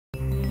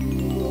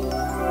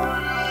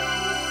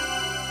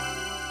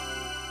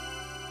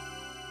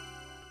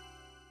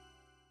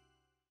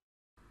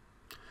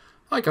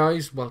Hi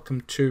guys, welcome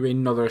to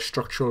another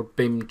structural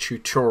BIM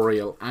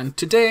tutorial, and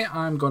today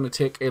I'm going to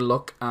take a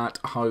look at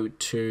how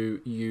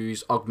to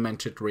use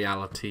augmented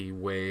reality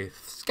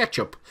with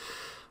SketchUp.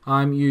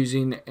 I'm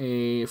using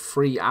a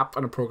free app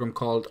and a program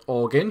called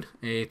Augin.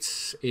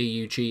 It's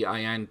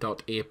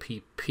augin.app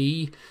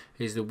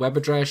is the web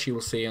address you will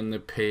see on the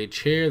page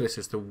here. This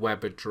is the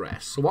web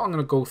address. So what I'm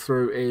going to go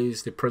through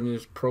is the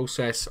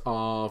process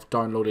of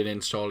downloading and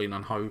installing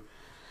on how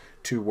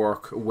to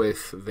work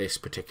with this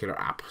particular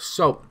app.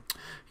 So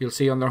you'll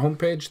see on their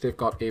homepage they've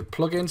got a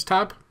plugins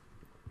tab.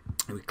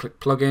 If we click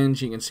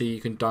plugins, you can see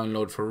you can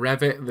download for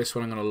Revit. This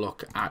one I'm going to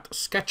look at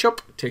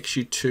SketchUp. It takes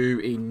you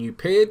to a new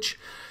page.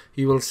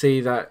 You will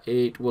see that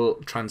it will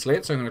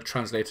translate, so I'm going to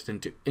translate it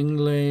into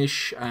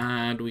English,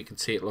 and we can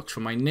see it looks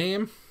for my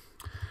name,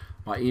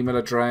 my email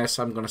address.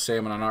 I'm going to say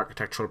I'm in an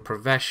architectural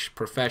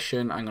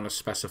profession. I'm going to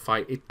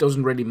specify, it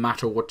doesn't really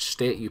matter what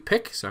state you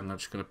pick, so I'm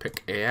just going to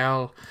pick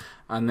AL,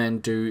 and then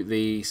do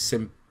the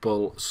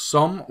simple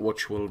sum,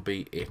 which will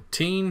be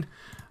 18,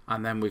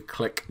 and then we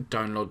click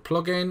download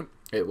plugin.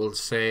 It will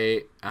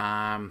say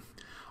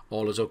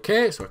all is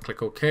okay, so I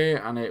click OK,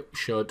 and it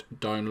should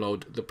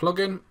download the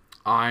plugin.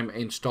 I'm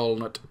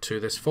installing it to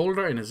this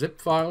folder in a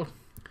zip file,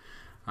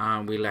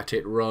 and we let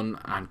it run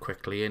and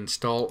quickly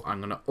install. I'm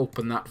going to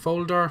open that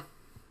folder,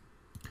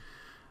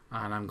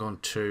 and I'm going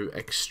to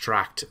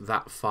extract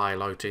that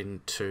file out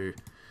into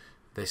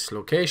this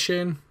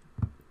location.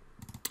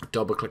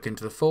 Double click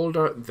into the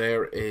folder.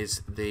 There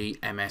is the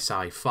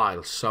MSI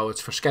file. So it's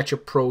for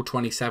SketchUp Pro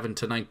 27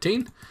 to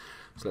 19.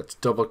 So let's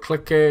double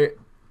click it.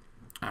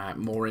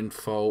 More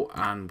info,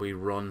 and we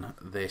run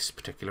this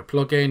particular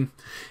plugin.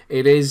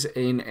 It is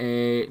in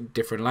a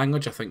different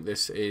language. I think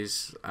this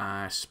is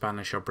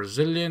Spanish or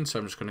Brazilian, so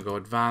I'm just going to go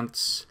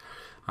advance.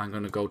 I'm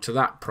going to go to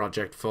that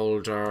project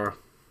folder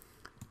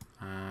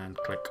and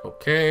click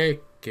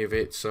OK. Give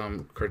it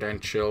some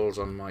credentials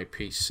on my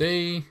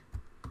PC,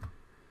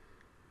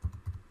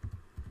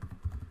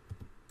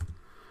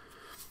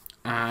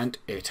 and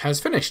it has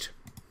finished.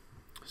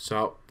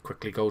 So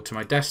quickly go to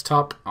my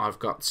desktop. I've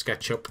got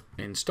SketchUp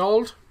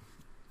installed.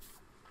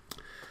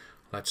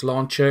 Let's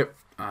launch it,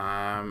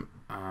 and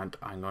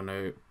I'm going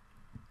to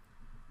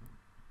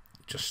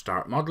just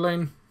start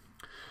modeling.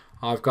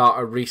 I've got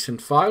a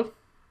recent file,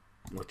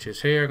 which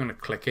is here. I'm going to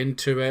click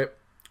into it,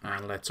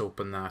 and let's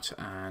open that,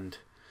 and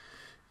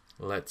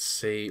let's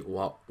see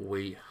what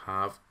we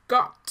have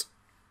got.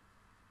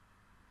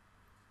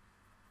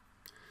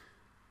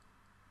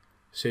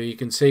 So you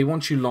can see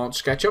once you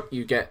launch SketchUp,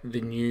 you get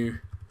the new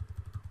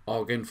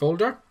Augin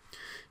folder.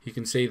 You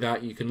can see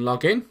that you can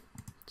log in.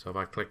 So if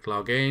I click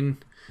log in,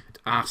 it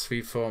asks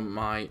me for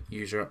my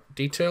user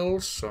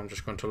details. So I'm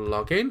just going to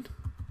log in.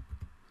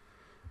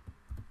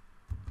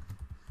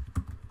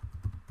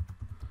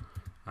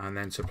 And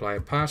then supply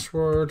a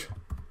password.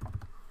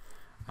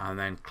 And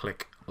then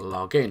click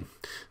log in.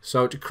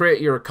 So to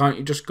create your account,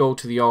 you just go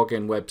to the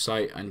Augin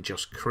website and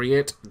just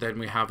create. Then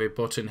we have a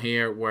button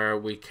here where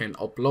we can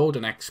upload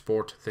and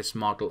export this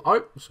model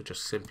out. So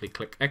just simply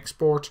click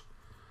export.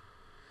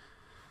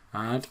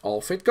 And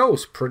off it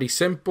goes. Pretty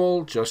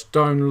simple. Just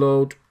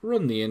download,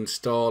 run the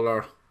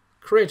installer,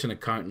 create an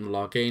account and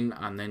log in,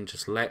 and then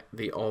just let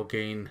the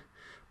Augin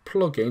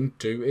plugin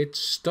do its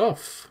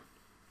stuff.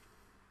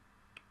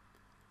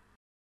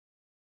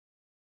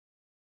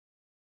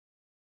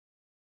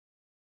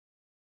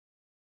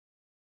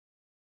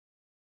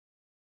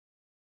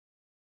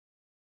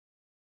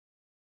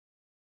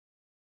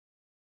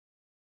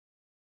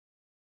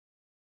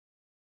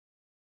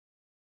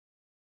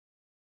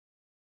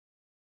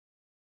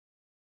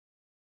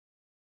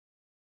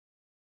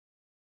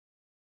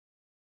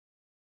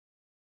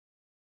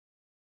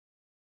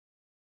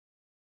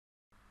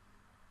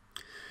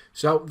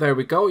 So there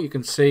we go. You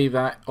can see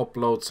that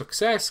upload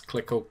success.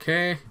 Click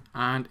OK,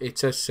 and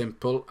it's as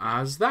simple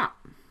as that.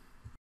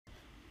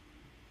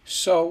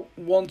 So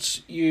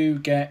once you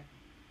get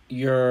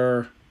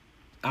your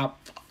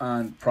app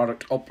and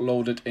product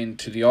uploaded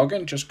into the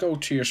Augin, just go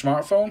to your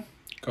smartphone,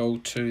 go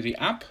to the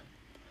app,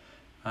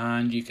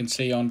 and you can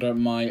see under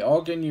my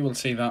Augin, you will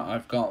see that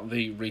I've got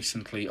the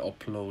recently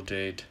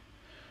uploaded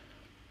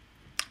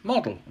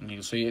model, and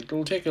you'll see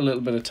it'll take a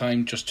little bit of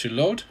time just to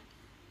load.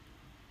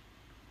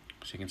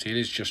 So you can see it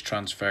is just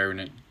transferring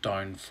it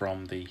down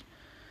from the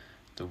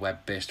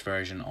web-based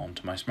version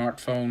onto my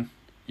smartphone.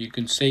 You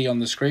can see on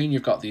the screen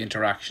you've got the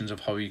interactions of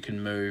how you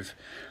can move,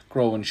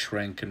 grow and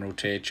shrink and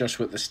rotate just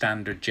with the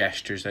standard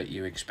gestures that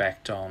you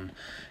expect on,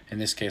 in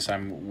this case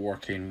I'm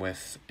working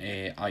with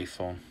an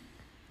iPhone.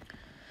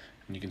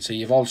 And you can see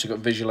you've also got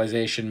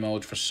visualization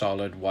mode for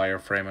solid,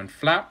 wireframe and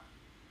flat.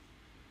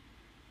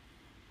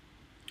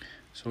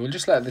 So we'll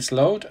just let this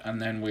load, and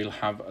then we'll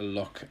have a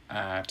look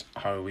at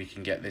how we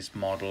can get this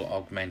model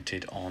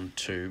augmented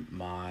onto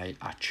my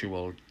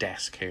actual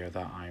desk here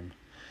that I'm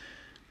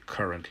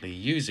currently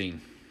using.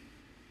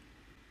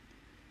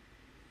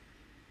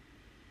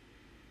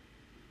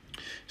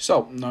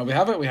 So now we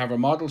have it, we have our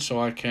model, so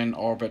I can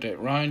orbit it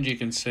round. You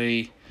can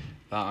see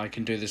that I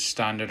can do the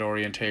standard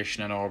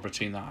orientation and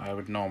orbiting that I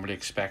would normally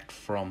expect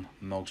from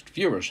most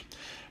viewers.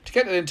 To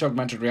get it into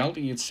augmented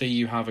reality, you'd see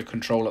you have a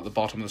control at the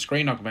bottom of the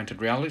screen,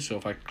 augmented reality. So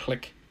if I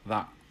click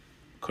that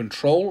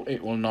control,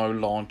 it will now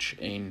launch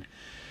in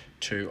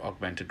to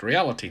augmented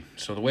reality.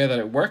 So the way that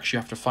it works, you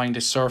have to find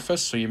a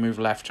surface. So you move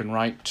left and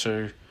right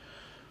to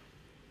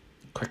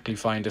quickly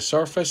find a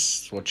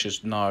surface, which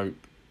is now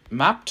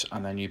mapped,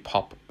 and then you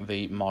pop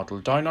the model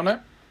down on it.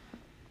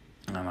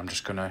 And I'm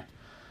just going to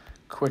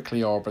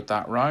quickly orbit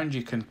that round.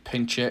 You can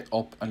pinch it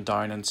up and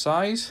down in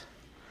size.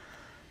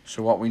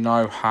 So what we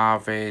now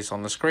have is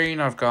on the screen,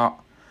 I've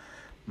got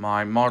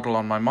my model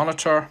on my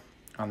monitor,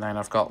 and then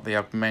I've got the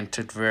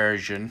augmented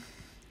version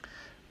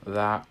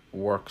that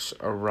works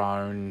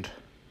around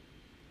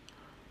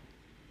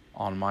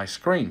on my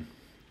screen.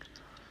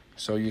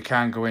 So you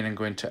can go in and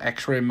go into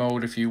X-ray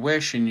mode if you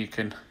wish, and you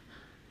can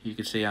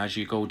see as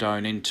you go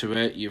down into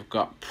it, you've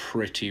got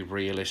pretty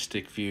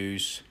realistic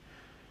views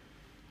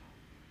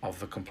of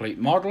the complete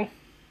model.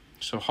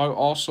 So how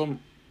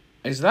awesome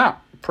is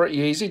that? Pretty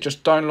easy.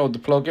 Just download the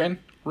plugin,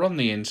 run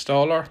the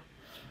installer,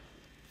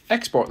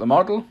 export the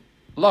model,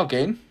 log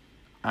in,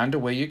 and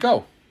away you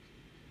go.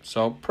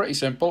 So pretty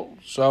simple.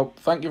 So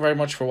thank you very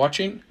much for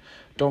watching.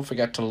 Don't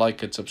forget to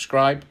like and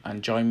subscribe,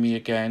 and join me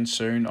again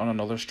soon on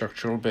another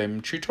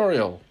StructuralBIM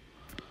tutorial.